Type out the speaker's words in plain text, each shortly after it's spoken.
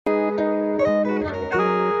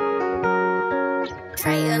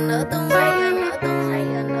Try another one. Try another one. Try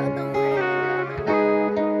another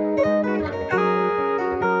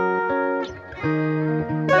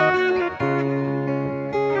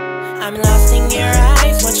one. I'm lost in your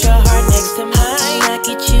eyes, want your heart next to mine. I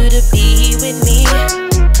get you to be with me,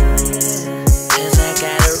 'cause I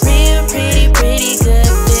got a real pretty good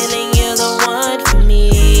feeling you're the one for me.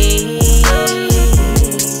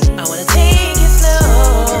 I wanna take it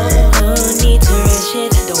slow, no need to rush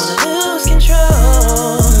it, don't wanna lose control.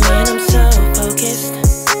 Man, I'm so focused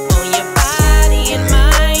on your body and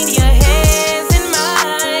mind, your hands and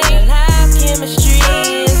mine. Our chemistry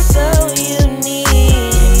is so unique.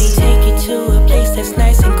 To a place that's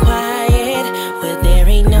nice and quiet, where there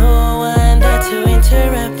ain't no one there to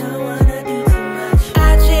interrupt.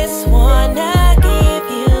 I just wanna give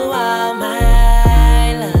you all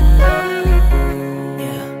my love.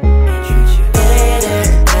 Yeah. Better,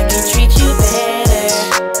 I can treat you better.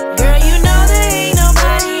 Girl, you know there ain't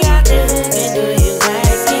nobody out there who can do you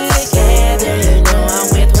right. Stick together, you know I'm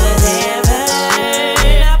with whatever.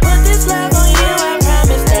 I put this love on you, I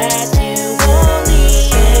promise that you won't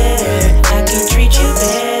leave. I can treat you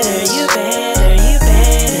better, you better, you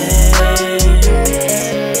better.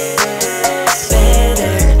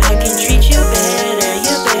 Better, I can treat you better,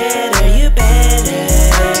 you better, you better.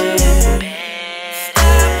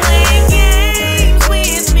 Stop playing games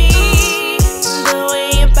with me. The way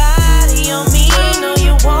your body on me, know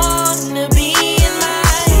you wanna be in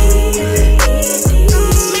mine.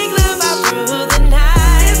 Make love out through the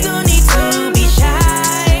night, no need to be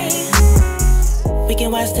shy. We can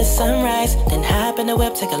watch the sunrise, then hop in the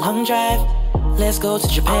whip, take a long drive. Let's go to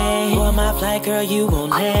Japan. On my flight, girl, you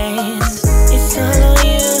won't land. It's all on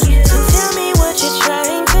you, so tell me what you're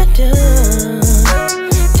trying to do.